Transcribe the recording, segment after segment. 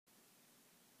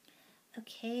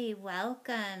Okay,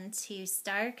 welcome to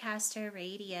Starcaster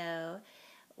Radio.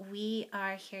 We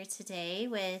are here today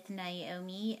with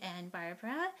Naomi and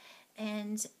Barbara,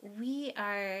 and we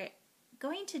are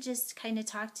going to just kind of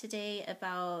talk today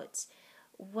about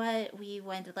what we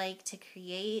would like to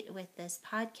create with this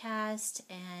podcast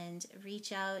and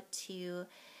reach out to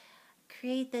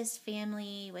create this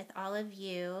family with all of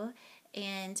you.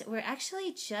 And we're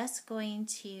actually just going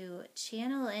to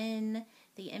channel in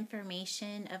the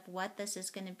information of what this is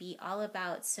going to be all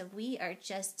about. So we are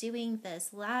just doing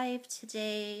this live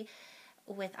today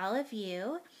with all of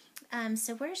you.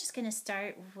 So we're just going to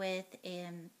start with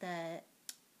the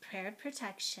prayer of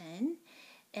protection.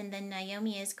 And then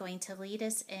Naomi is going to lead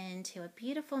us into a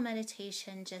beautiful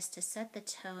meditation just to set the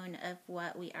tone of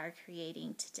what we are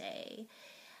creating today.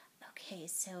 Okay,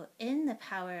 so in the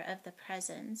power of the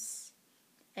presence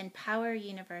and power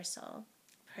universal,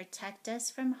 protect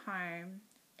us from harm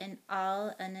and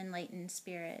all unenlightened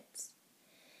spirits.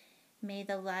 May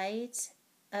the light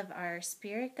of our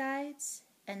spirit guides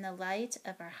and the light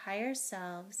of our higher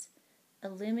selves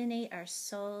illuminate our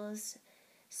souls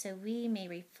so we may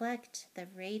reflect the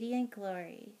radiant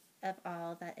glory of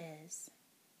all that is.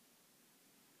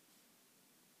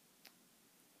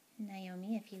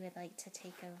 Naomi, if you would like to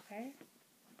take over.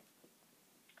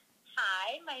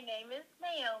 Hi, my name is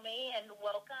Naomi, and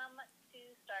welcome to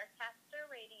Starcaster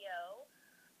Radio.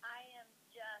 I am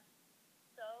just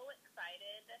so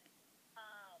excited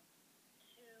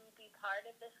to be part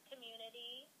of this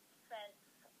community. Since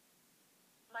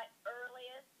my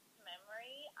earliest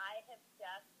memory, I have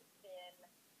just been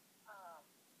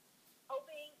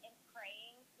hoping and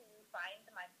praying to find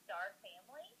my star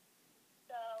family.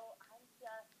 So I'm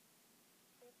just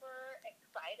super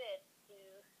excited to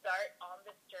start on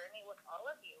this journey with all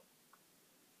of you.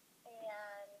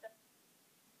 And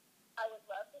I would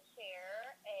love to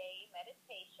share a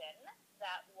meditation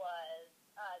that was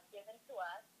given to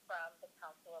us from the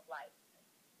Council of Light.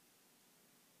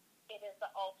 It is the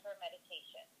altar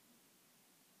meditation.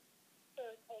 So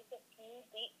take a few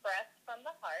deep breaths from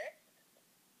the heart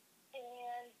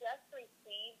and just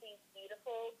receive these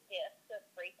beautiful gifts of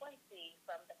frequency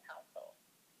from the Council.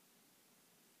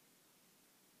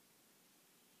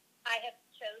 I have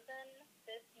chosen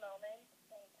this moment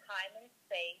in time and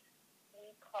space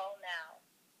we call now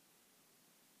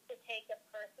to take a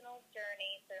personal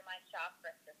journey through my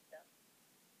chakra system.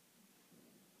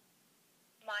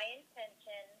 My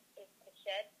intention is to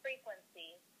shed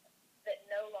frequencies that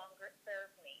no longer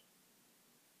serve me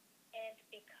and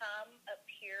become a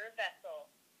pure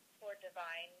vessel for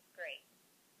divine grace.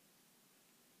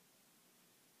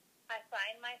 I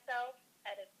find myself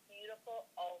at a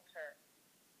beautiful altar.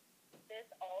 This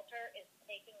altar is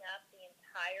taking up the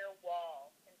entire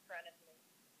wall in front of me,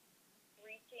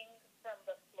 reaching from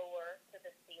the floor to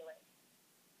the ceiling.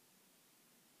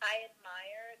 I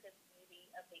admire the beauty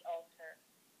of the altar.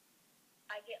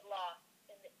 I get lost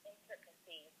in the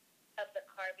intricacies of the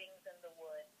carvings in the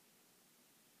wood.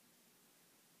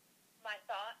 My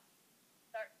thoughts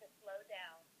start to slow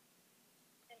down,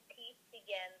 and peace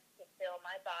begins to fill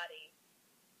my body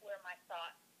where my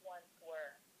thoughts once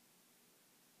were.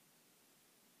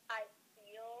 I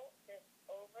feel this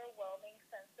overwhelming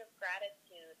sense of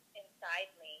gratitude inside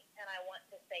me, and I want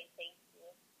to say thank you.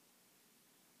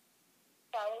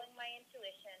 Following my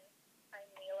intuition, I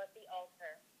kneel at the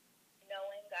altar,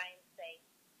 knowing I am safe.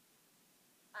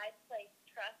 I place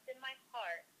trust in my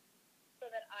heart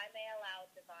so that I may allow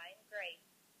divine grace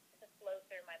to flow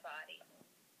through my body.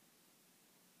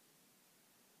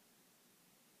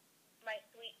 My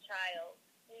sweet child,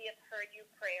 we have heard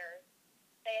your prayers.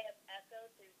 They have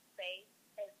echoed through space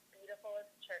as beautiful as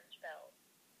church bells.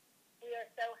 We are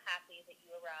so happy that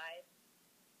you arrived.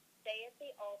 Stay at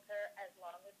the altar as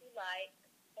long as you like,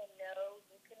 and know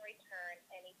you can return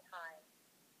any time.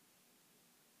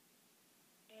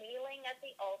 Kneeling at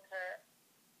the altar,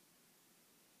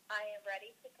 I am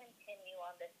ready to continue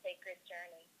on this sacred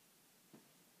journey.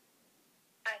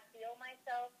 I feel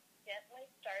myself gently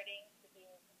starting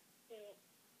to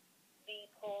be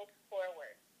pulled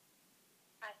forward.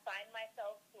 I find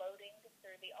myself floating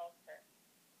through the altar.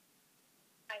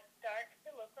 I start to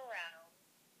look around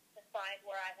to find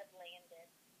where I have landed.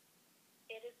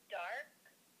 It is dark,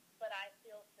 but I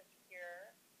feel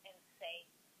secure and safe.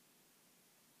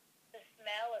 The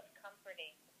smell is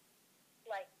comforting,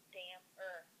 like damp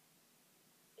earth.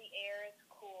 The air is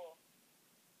cool.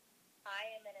 I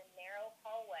am in a narrow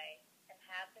hallway and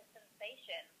have the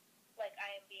sensation like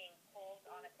I am being pulled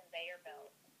on a conveyor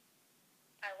belt.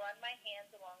 I run my hands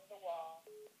along the wall.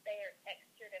 They are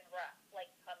textured and rough like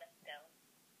pumice stone.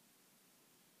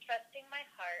 Trusting my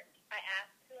heart, I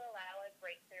ask to allow a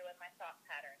breakthrough in my thoughts.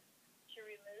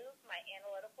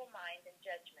 critical mind and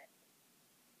judgment.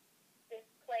 This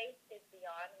place is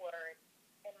beyond words,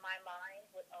 and my mind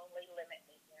would only limit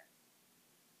me here.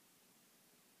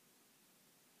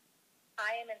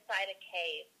 I am inside a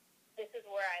cave. This is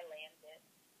where I landed.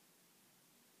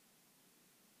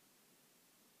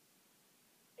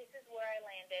 This is where I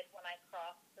landed when I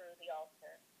crossed through the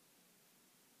altar.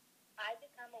 I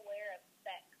become aware of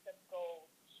specks of gold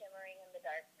shimmering in the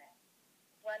darkness.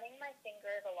 Running my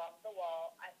fingers along the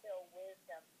wall, I feel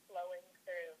wisdom flowing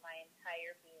through my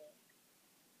entire being.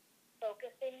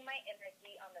 Focusing my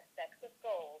energy on the specks of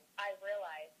gold, I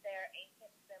realize they are ancient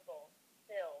symbols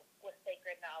filled with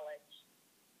sacred knowledge.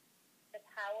 The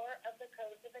power of the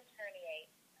codes of eternity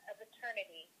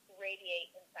radiate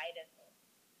inside of me.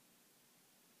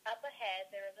 Up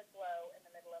ahead, there is a glow in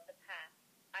the middle of the path.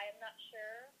 I am not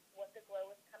sure what the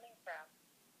glow is coming from.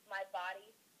 My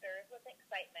body stirs with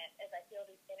excitement as I feel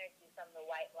the energy from the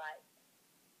white light.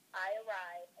 I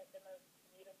arrive at the most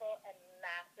beautiful and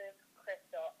massive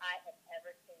crystal I have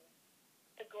ever seen.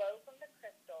 The glow from the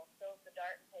crystal fills the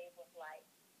dark cave with light.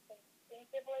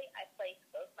 Instinctively, I place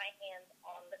both my hands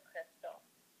on the crystal.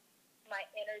 My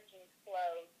energy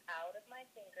flows out of my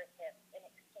fingertips and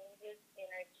exchanges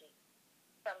energy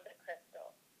from the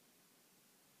crystal.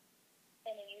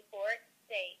 In a euphoric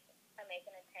state, I make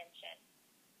an intention.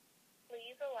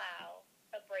 Please allow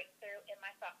a breakthrough in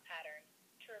my thought pattern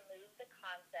to remove the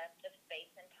concept of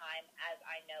space and time as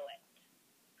I know it.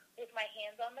 With my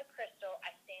hands on the crystal,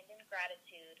 I stand in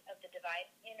gratitude of the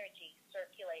divine energy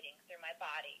circulating through my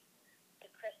body. The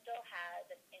crystal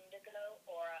has an indigo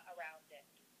aura around it.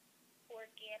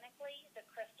 Organically, the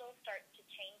crystal starts to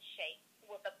change shape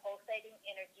with a pulsating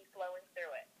energy flowing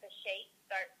through it. The shape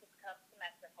starts to become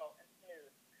symmetrical and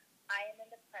smooth. I am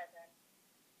in the presence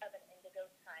of an indigo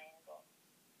triangle.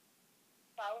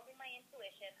 Following my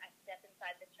intuition, I step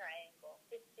inside the triangle.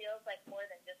 This feels like more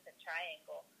than just a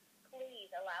triangle.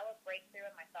 Please allow a breakthrough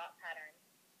in my thought patterns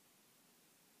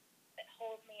that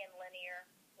hold me in linear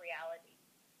reality.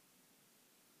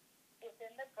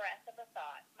 Within the breath of a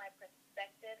thought, my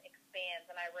perspective expands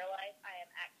and I realize I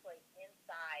am actually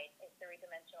inside a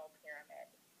three-dimensional pyramid.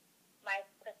 My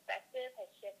perspective has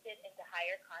shifted into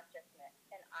higher consciousness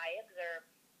and I observe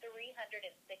 360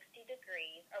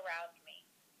 degrees around me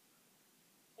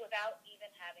without even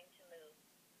having to move.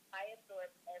 I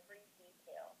absorb every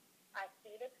detail. I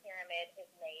see the pyramid is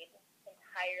made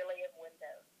entirely of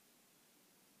windows.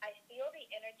 I feel the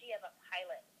energy of a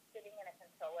pilot sitting in a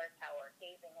controller tower,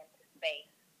 gazing into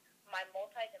space. My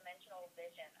multidimensional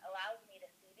vision allows me to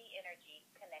see the energy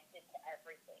connected to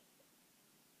everything.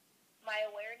 My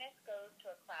awareness goes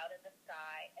to a cloud in the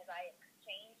sky. As I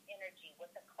exchange energy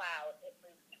with the cloud, it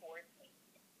moves towards me.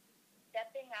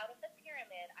 Stepping out of the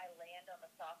pyramid, I land on the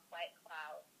soft white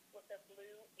cloud with a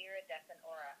blue iridescent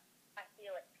aura. I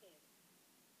feel at peace.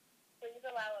 Please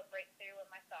allow a breakthrough in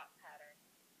my thought pattern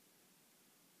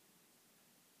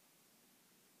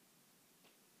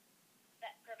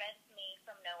that prevents me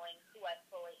from knowing who I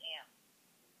fully am.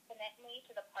 Connect me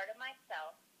to the part of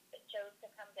myself that chose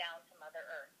to come down to Mother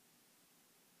Earth.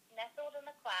 Nestled in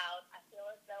the cloud, I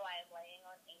feel as though I am laying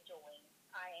on angel wings.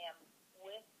 I am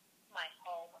with my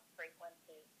home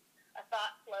frequency. A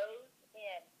thought flows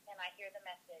in, and I hear the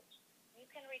message. You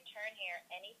can return here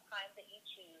any time that you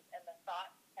choose, and the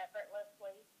thought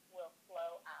effortlessly will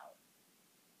flow out.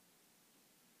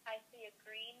 I see a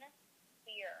green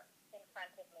sphere in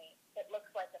front of me that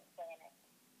looks like a planet.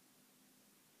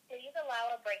 Please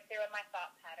allow a breakthrough in my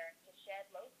thought pattern to shed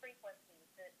low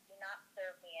frequencies that do not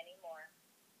serve me anymore.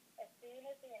 As soon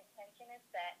as the intention is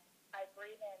set, I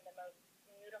breathe in the most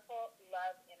beautiful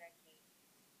love energy.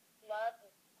 Love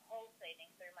is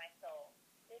pulsating through my soul.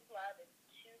 This love is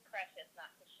too precious not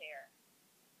to share.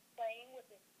 Playing with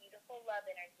this beautiful love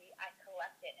energy, I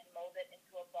collect it and mold it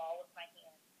into a ball with my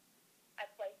hands. I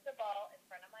place the ball in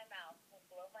front of my mouth and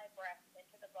blow my breath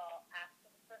into the ball,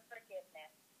 asking for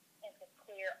forgiveness and to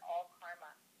clear all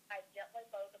karma. I gently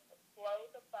blow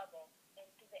the bubble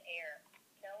into the air,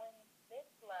 knowing this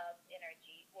love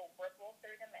energy will ripple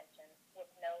through dimensions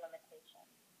with no limitation.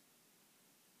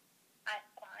 I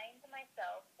find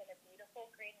myself in a beautiful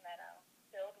green meadow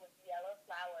filled with yellow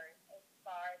flowers as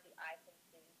far as the eye can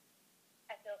see.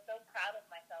 I feel so proud of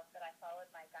myself that I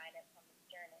followed my guidance on this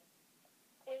journey.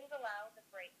 Please allow the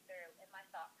breakthrough in my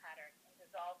thought pattern and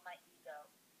dissolve my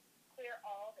ego. Clear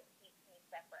all that keeps me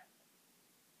separate.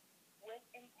 With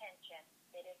intention,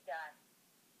 it is done.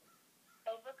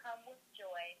 Overcome with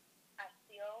joy, I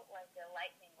feel like a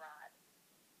lightning rod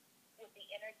with the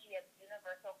energy of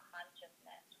universal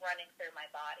consciousness running through my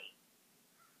body.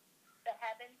 The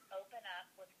heavens open up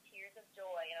with tears of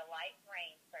joy and a light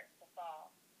rain starts to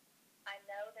fall. I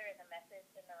know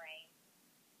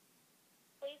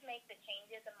make the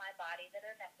changes in my body that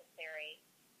are necessary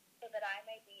so that I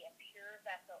may be a pure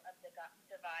vessel of the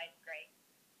divine grace.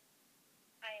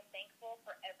 I am thankful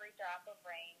for every drop of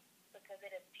rain because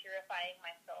it is purifying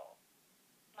my soul.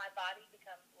 My body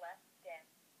becomes less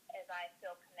dense as I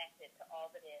feel connected to all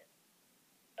that is.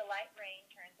 The light rain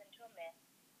turns into a mist,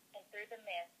 and through the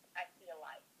mist I see a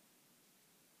light.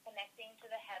 Connecting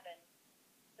to the heavens,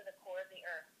 to the core of the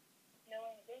earth.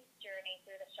 Knowing this journey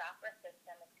through the chakra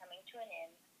system is coming to an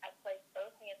end, I place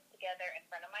both hands together in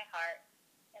front of my heart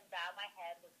and bow my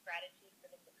head with gratitude for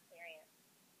this experience.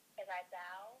 As I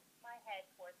bow my head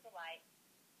towards the light,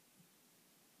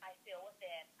 I feel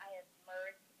within, I have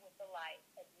merged with the light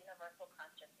of universal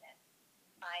consciousness.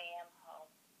 I am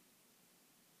home.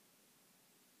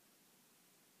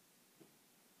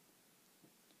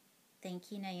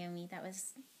 Thank you, Naomi. That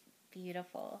was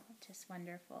beautiful, just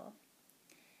wonderful.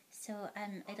 So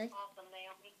I'd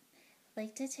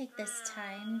like to take this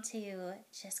time to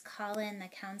just call in the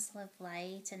Council of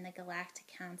Light and the Galactic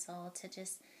Council to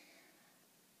just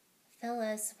fill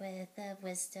us with the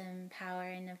wisdom, power,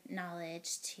 and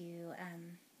knowledge to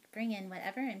bring in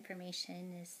whatever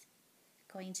information is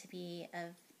going to be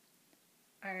of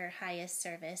our highest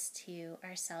service to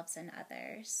ourselves and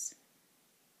others.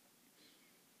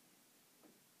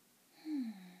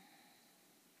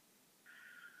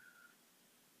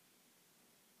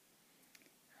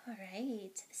 All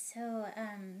right, so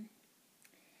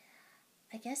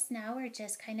I guess now we're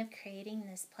just kind of creating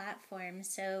this platform.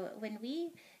 So when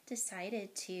we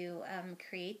decided to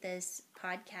create this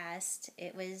podcast,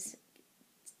 it was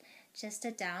just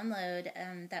a download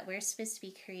that we're supposed to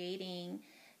be creating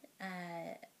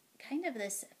kind of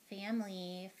this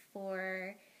family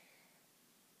for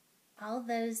all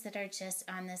those that are just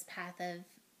on this path of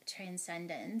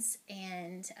transcendence,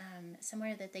 and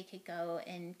somewhere that they could go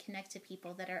and connect to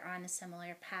people that are on a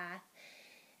similar path.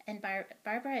 And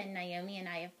Barbara and Naomi and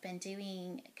I have been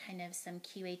doing kind of some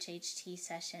QHHT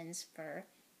sessions for,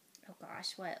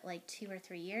 like 2 or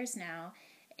 3 years now.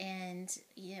 And,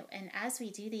 and as we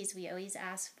do these, we always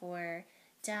ask for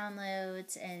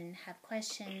downloads and have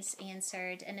questions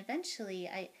answered. And eventually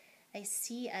I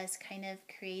see us kind of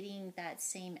creating that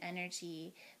same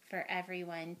energy for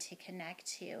everyone to connect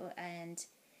to and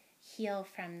heal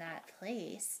from that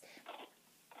place.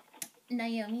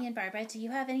 Naomi and Barbara, do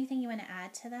you have anything you want to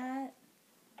add to that?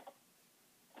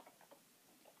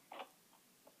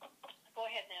 Go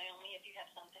ahead, Naomi, if you have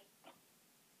something.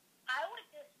 I would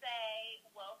just say,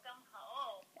 welcome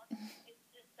home. It's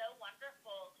just so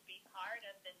wonderful to be part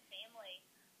of this family.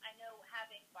 I know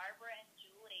having Barbara and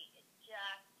Julie,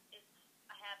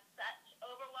 I have such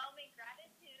overwhelming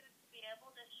gratitude to be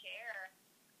able to share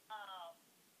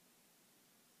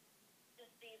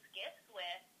just these gifts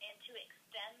with and to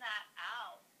extend that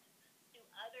out to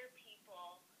other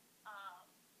people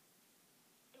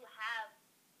who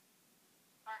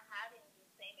are having these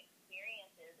same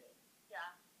experiences.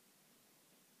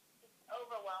 It's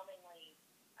overwhelmingly,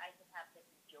 I just have this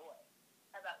joy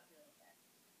about doing this.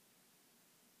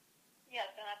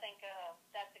 Yes, and I think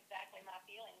that's exactly my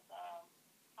feelings.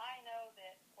 I know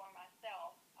that for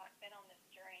myself, I've been on this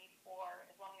journey for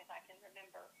as long as I can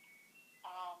remember.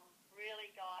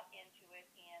 Really got into it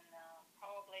in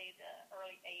probably the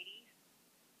early 80s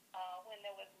when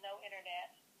there was no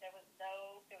internet. There was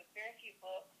very few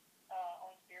books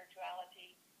on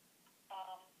spirituality.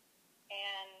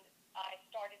 And I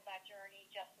started my journey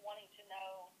just wanting to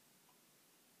know,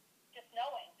 just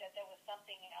knowing that there was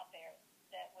something out there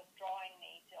that was drawing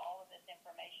me to all of this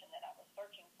information that I was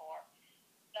searching for.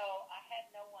 So I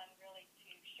had no one really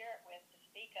to share it with, to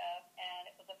speak of, and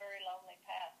it was a very lonely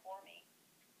path for me.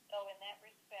 So in that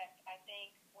respect, I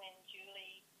think when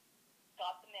Julie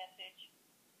got the message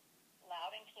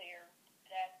loud and clear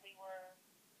that we were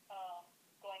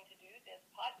going to do this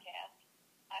podcast,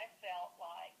 I felt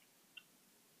like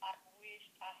I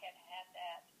wished I had had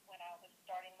that when I was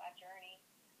starting my journey,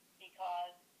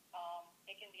 because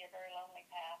it can be a very lonely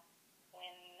path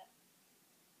when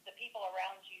the people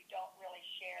around you don't really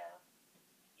share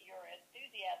your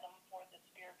enthusiasm for the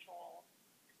spiritual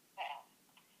path,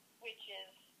 which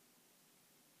is,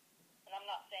 and I'm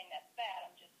not saying that's bad,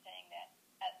 I'm just saying that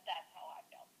that's how I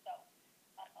felt. So,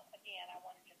 again, I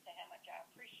wanted to say how much I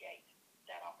appreciate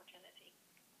that opportunity,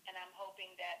 and I'm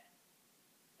hoping that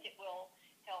it will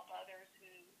help others who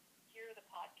hear the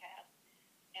podcast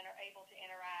and are able to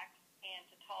interact and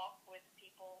to talk with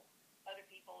other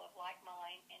people of like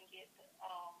mind, and get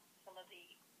some of the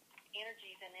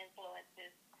energies and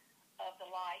influences of the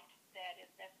light that is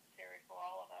necessary for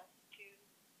all of us to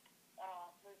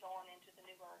move on into the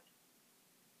new earth.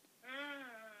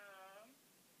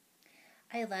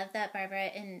 I love that, Barbara,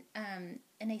 and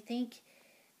I think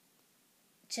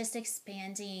just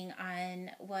expanding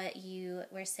on what you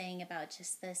were saying about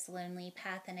just this lonely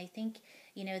path, and I think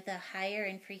the higher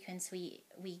in frequency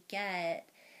we get,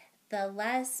 the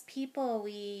less people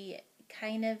we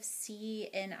kind of see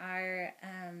in our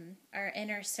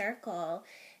inner circle,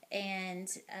 and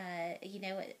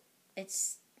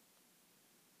it's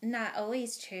not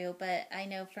always true, but I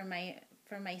know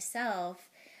for myself,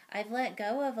 I've let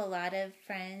go of a lot of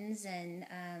friends and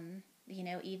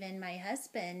even my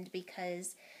husband,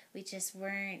 because we just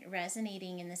weren't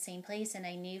resonating in the same place, and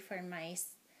I knew for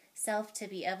myself to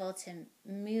be able to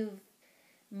move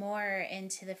more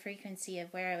into the frequency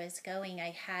of where I was going, I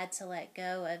had to let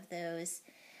go of those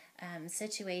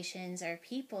situations or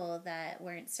people that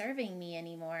weren't serving me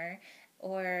anymore,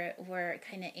 or were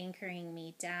kind of anchoring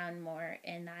me down more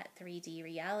in that 3D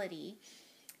reality.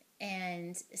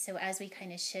 And so as we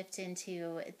kind of shift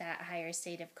into that higher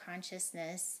state of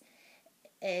consciousness,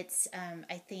 it's,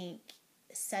 I think,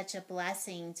 such a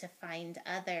blessing to find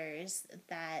others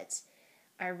that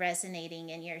are resonating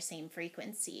in your same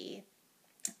frequency.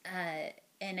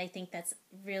 And I think that's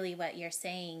really what you're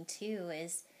saying too,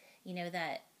 is,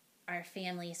 that our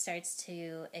family starts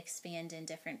to expand in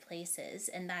different places.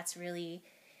 And that's really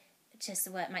just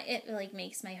what it like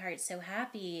makes my heart so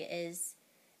happy is,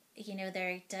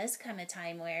 there does come a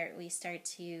time where we start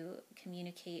to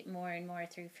communicate more and more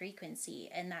through frequency.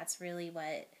 And that's really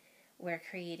what we're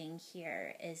creating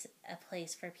here, is a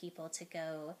place for people to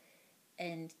go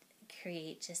and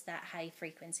create just that high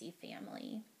frequency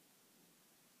family.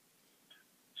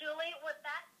 Julie, with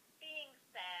that being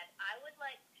said, I would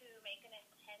like to make an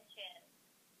intention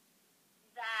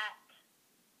that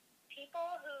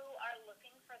people who are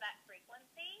looking for that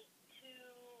frequency to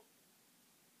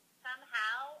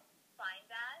somehow find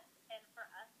us, and for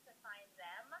us to find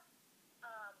them.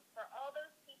 For all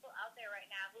those people out there right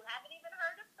now who haven't even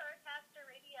heard of Starcaster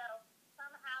Radio,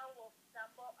 somehow will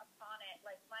stumble upon it.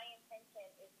 Like, my intention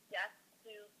is just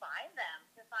to find them,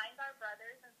 to find our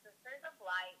brothers and sisters of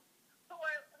light who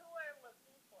are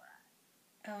looking for us.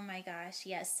 Oh my gosh,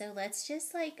 yes. So let's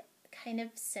just kind of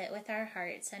sit with our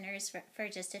heart centers for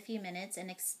just a few minutes and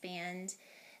expand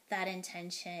that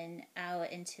intention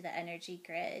out into the energy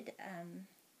grid.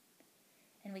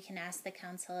 And we can ask the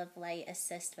Council of Light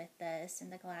assist with this,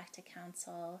 and the Galactic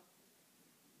Council.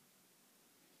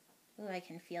 Ooh, I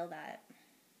can feel that.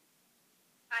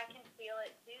 I can feel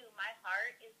it too. My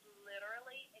heart is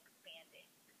literally expanding.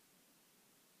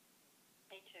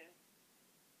 Me too.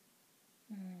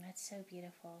 That's so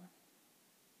beautiful.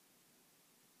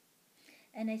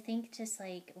 And I think just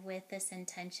with this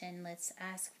intention, let's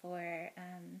ask for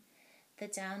the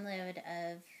download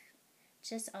of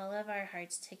just all of our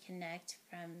hearts to connect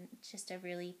from just a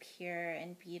really pure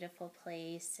and beautiful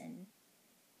place, and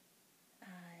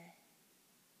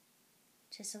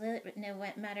just no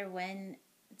matter when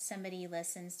somebody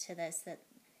listens to this, that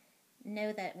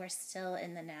know that we're still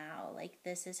in the now. Like,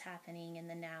 this is happening in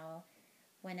the now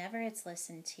whenever it's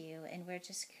listened to, and we're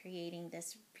just creating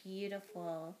this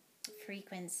beautiful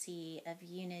frequency of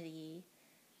unity.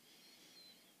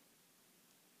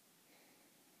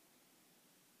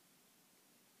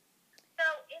 So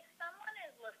if someone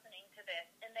is listening to this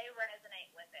and they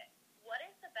resonate with it, what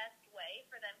is the best way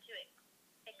for them to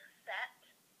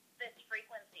accept this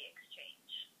frequency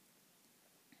exchange?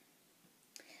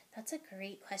 That's a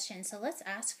great question. So let's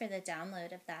ask for the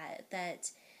download of that,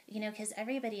 because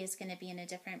everybody is going to be in a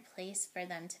different place for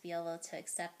them to be able to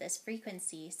accept this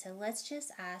frequency. So let's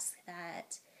just ask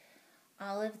that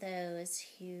all of those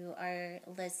who are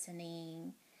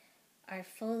listening are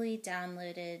fully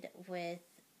downloaded with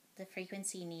the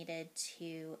frequency needed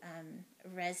to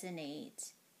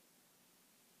resonate,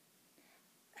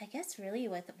 I guess, really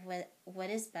with what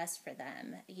is best for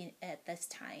them at this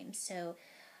time. So,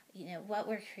 what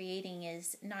we're creating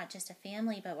is not just a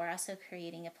family, but we're also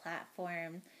creating a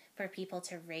platform for people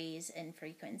to raise in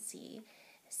frequency.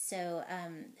 So,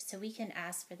 so we can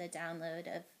ask for the download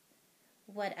of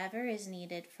whatever is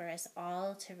needed for us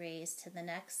all to raise to the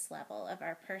next level of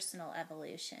our personal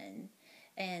evolution.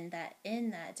 And that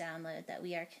in that download, that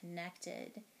we are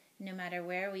connected no matter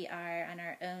where we are on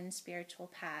our own spiritual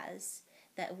paths,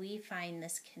 that we find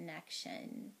this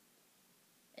connection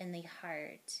in the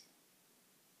heart.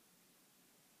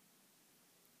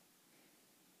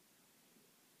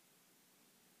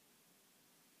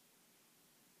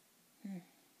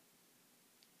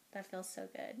 That feels so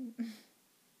good.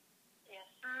 Yes.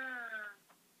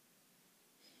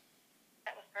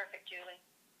 That was perfect, Julie.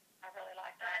 I really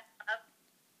like that.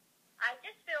 I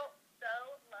just feel so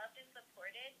loved and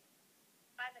supported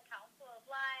by the Council of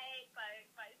Light, by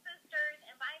my sisters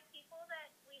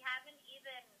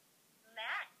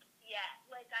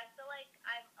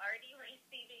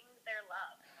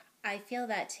I feel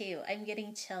that too. I'm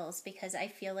getting chills because I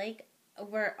feel like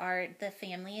the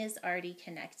family is already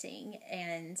connecting,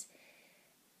 and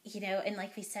and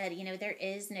like we said, there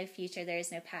is no future, there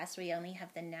is no past, we only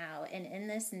have the now. And in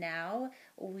this now,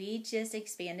 we just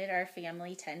expanded our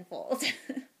family tenfold.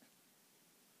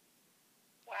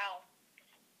 Wow.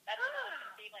 That's an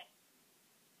awesome feeling.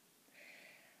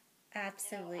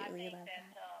 Absolutely I think love that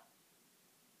that.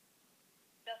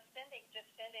 just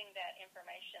sending that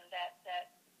information, that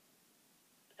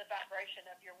the vibration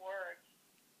of your words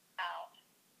out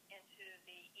into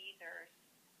the ethers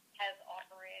has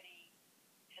already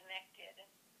connected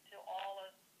to all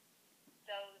of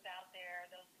those out there,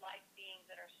 those light beings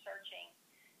that are searching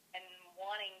and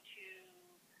wanting to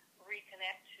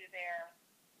reconnect to their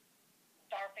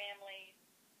star families,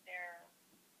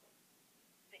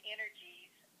 the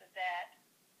energies that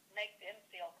make them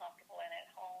feel comfortable and at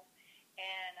home.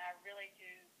 And I really do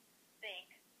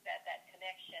think that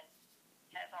connection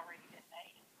has already been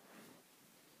made.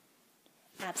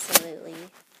 Absolutely.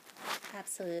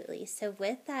 Absolutely. So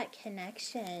with that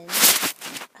connection,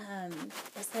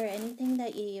 is there anything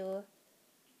that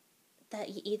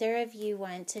either of you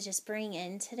want to just bring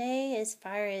in today as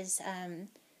far as,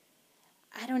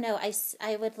 I don't know,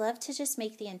 I would love to just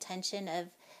make the intention of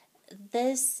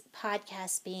this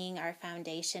podcast being our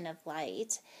foundation of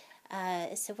light.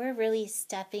 So we're really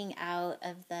stepping out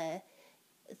of the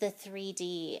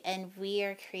 3D, and we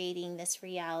are creating this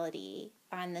reality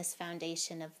on this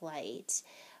foundation of light,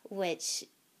 which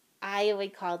I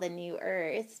would call the new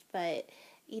earth. But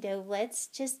let's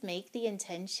just make the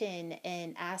intention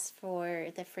and ask for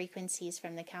the frequencies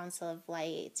from the Council of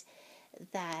Light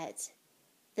that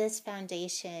this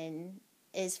foundation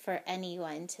is for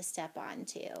anyone to step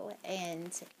onto,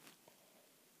 and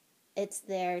it's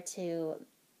there to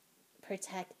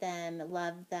protect them,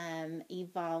 love them,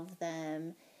 evolve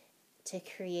them, to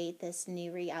create this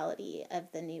new reality of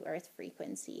the new earth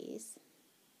frequencies.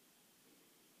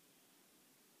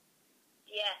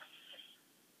 Yes.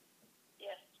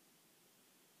 Yes.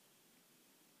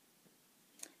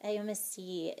 I almost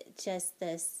see just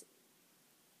this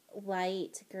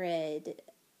light grid,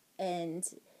 and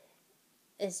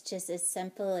it's just as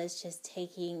simple as just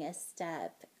taking a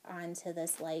step onto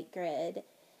this light grid,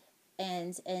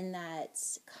 and in that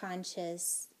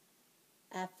conscious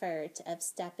effort of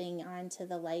stepping onto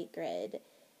the light grid,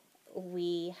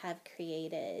 we have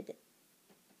created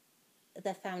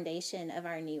the foundation of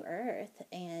our new earth.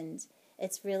 And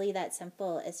it's really that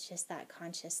simple. It's just that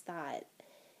conscious thought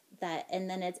and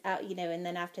then it's out, and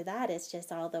then after that, it's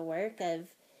just all the work of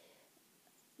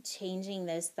changing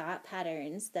those thought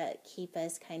patterns that keep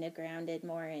us kind of grounded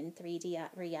more in 3D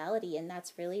reality. And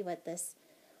that's really what this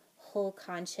whole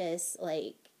conscious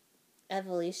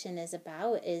evolution is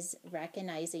about, is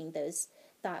recognizing those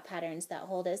thought patterns that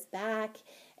hold us back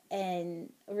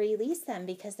and release them,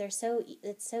 because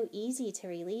it's so easy to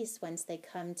release once they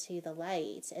come to the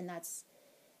light. And that's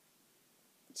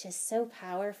just so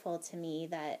powerful to me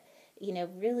that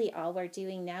really all we're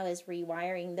doing now is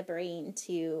rewiring the brain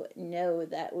to know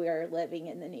that we're living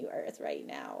in the new earth right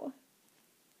now.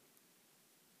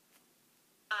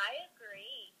 I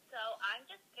agree. So I'm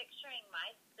just picturing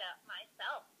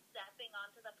myself stepping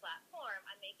onto the platform.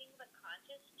 I'm making the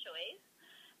conscious choice,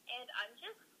 and I'm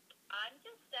just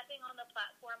stepping on the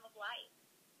platform of light.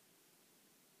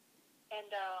 And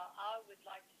I would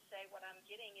like to say what I'm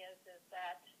getting is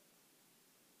that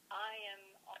I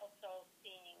am also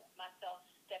seeing myself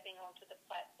stepping onto the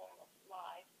platform of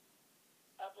light.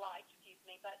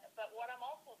 But what I'm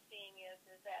also seeing is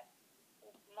that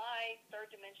my third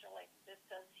dimensional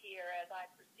existence here, as I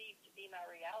perceive to be my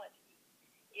reality,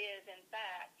 is in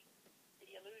fact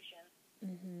the illusion,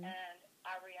 and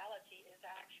our reality is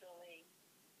actually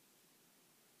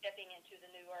stepping into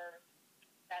the new earth.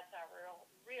 That's our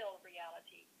real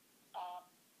reality,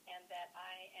 and that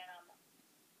I am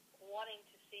wanting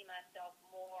to see myself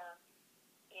more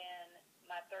in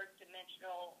my third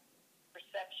dimensional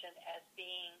perception as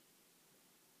being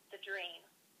the dream,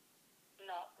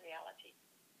 not reality.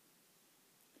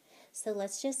 So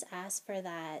let's just ask for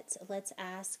that. Let's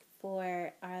ask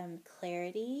for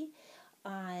clarity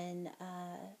on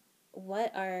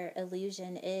what our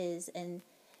illusion is, and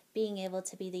being able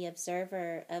to be the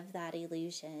observer of that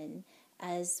illusion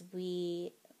as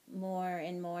we more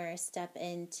and more step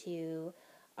into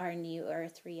our new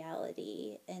earth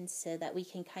reality. And so that we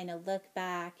can kind of look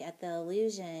back at the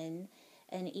illusion,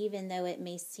 and even though it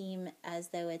may seem as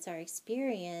though it's our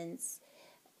experience,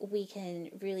 we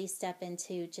can really step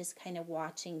into just kind of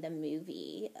watching the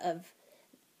movie of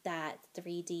that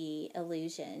 3D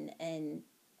illusion and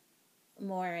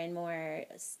more and more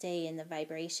stay in the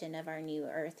vibration of our new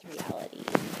earth reality.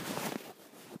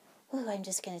 Ooh, I'm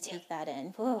just going to take that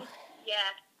in. Ooh. Yeah.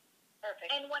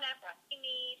 Perfect. And whenever we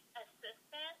need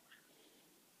assistance,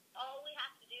 all we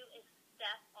have to do is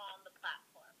step on the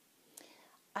platform.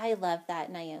 I love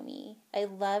that, Naomi. I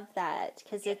love that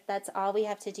because that's all we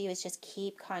have to do is just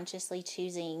keep consciously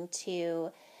choosing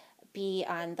to be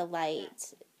on the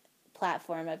light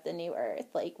platform of the new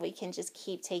earth. Like, we can just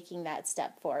keep taking that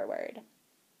step forward.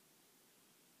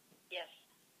 Yes,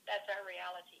 that's our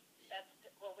reality. That's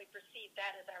well, we perceive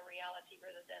that as our reality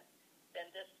rather than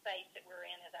this space that we're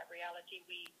in as our reality.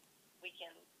 We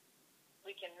can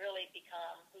really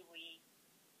become who we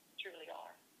truly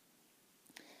are.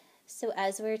 So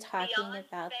as we're talking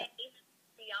about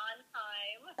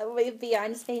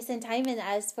beyond space and time, and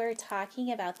as we're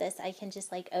talking about this, I can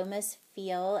just like almost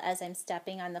feel as I'm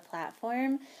stepping on the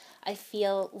platform, I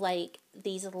feel like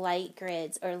these light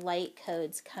grids or light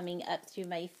codes coming up through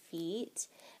my feet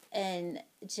and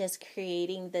just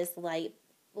creating this light,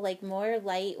 like more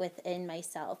light within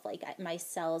myself. Like my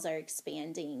cells are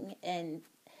expanding, and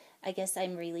I guess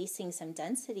I'm releasing some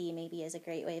density, maybe is a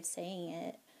great way of saying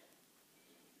it.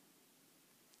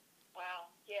 Wow,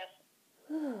 yes.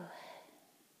 Whew.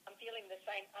 I'm feeling the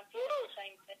same. I'm feeling the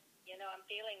same thing. You know, I'm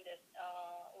feeling this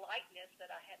lightness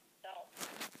that I hadn't felt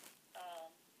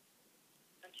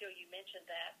until you mentioned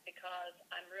that, because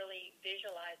I'm really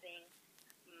visualizing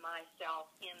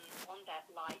myself on that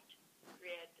light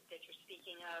grid that you're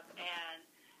speaking of, and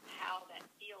how that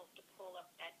feels to pull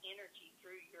up that energy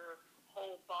through your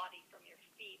whole body from your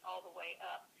feet all the way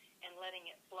up and letting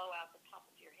it flow out the top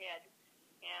of your head,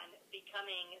 and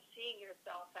seeing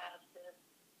yourself as this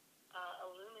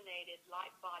illuminated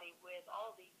light body with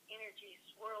all these energies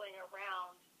swirling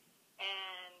around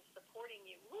and supporting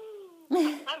you. Woo!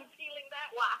 I'm feeling that.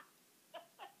 Wow.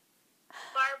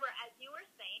 Barbara, as you were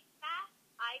saying that,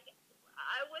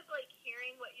 I was like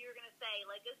hearing what you were going to say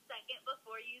like a second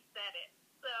before you said it.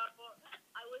 So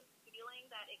I was feeling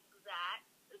that exact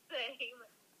same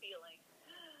feeling.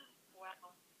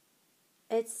 Wow.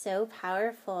 It's so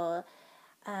powerful.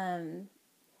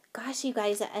 Gosh, you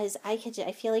guys, I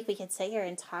feel like we could sit here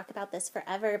and talk about this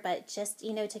forever, but just,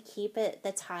 to keep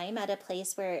the time at a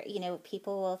place where,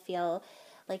 people will feel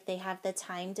like they have the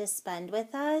time to spend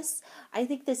with us. I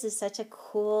think this is such a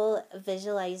cool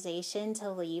visualization to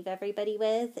leave everybody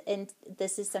with, and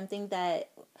this is something that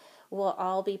we'll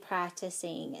all be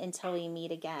practicing until we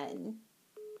meet again.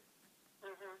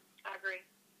 Mm-hmm. I agree.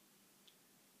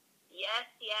 Yes,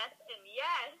 and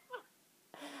yes.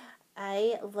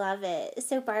 I love it.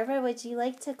 So, Barbara, would you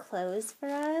like to close for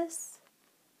us?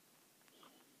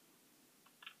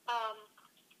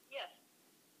 Yes.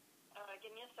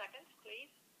 Give me a second,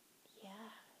 please. Yeah.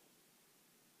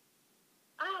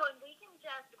 Oh, and we can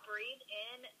just breathe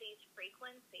in these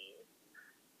frequencies.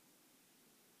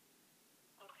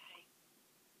 Okay.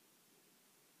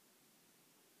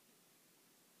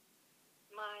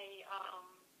 My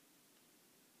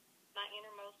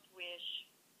innermost wish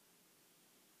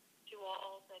to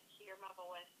all that hear my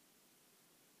voice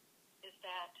is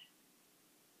that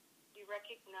you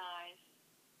recognize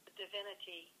the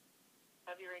divinity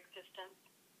of your existence,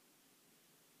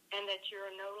 and that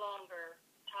you're no longer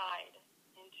tied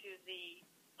into the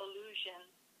illusion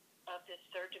of this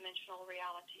third-dimensional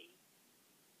reality,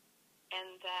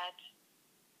 and that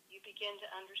you begin to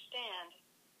understand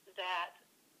that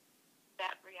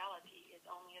reality is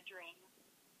only a dream,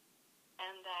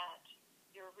 and that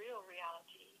your real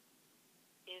reality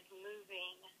is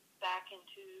moving back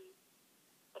into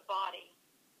the body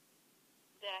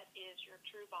that is your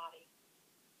true body,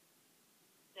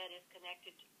 that is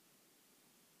connected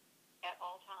at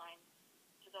all times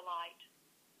to the light.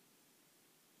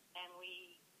 And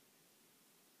we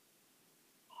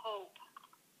hope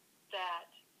that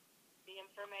the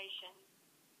information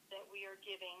that we are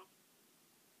giving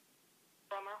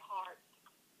from our hearts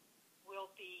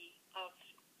will be of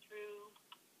true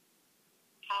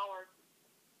power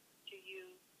to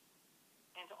you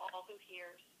and to all who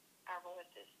hears our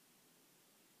voices.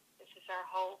 This is our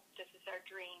hope, this is our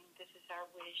dream, this is our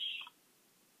wish.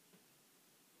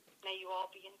 May you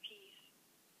all be in peace.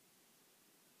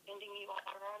 Sending you all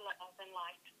our love and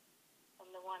light from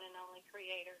the one and only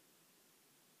Creator.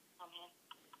 Amen.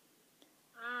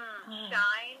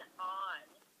 Shine on.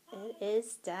 It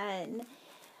is done.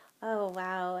 Oh,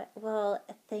 wow. Well,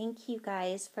 thank you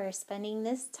guys for spending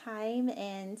this time,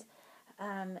 and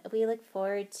we look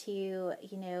forward to,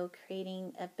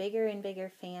 creating a bigger and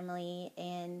bigger family,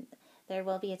 and there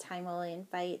will be a time we'll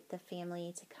invite the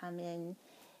family to come in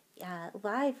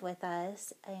live with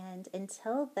us, and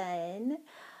until then,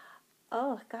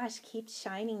 Oh, gosh, keep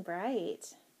shining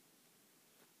bright.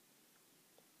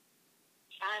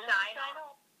 Shine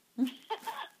on.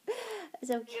 It's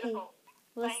okay. Beautiful.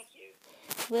 We'll, Thank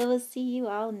you. we will see you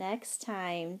all next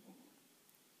time.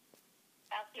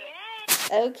 Sounds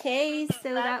good. Okay,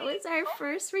 so that was our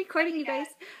first recording, you guys.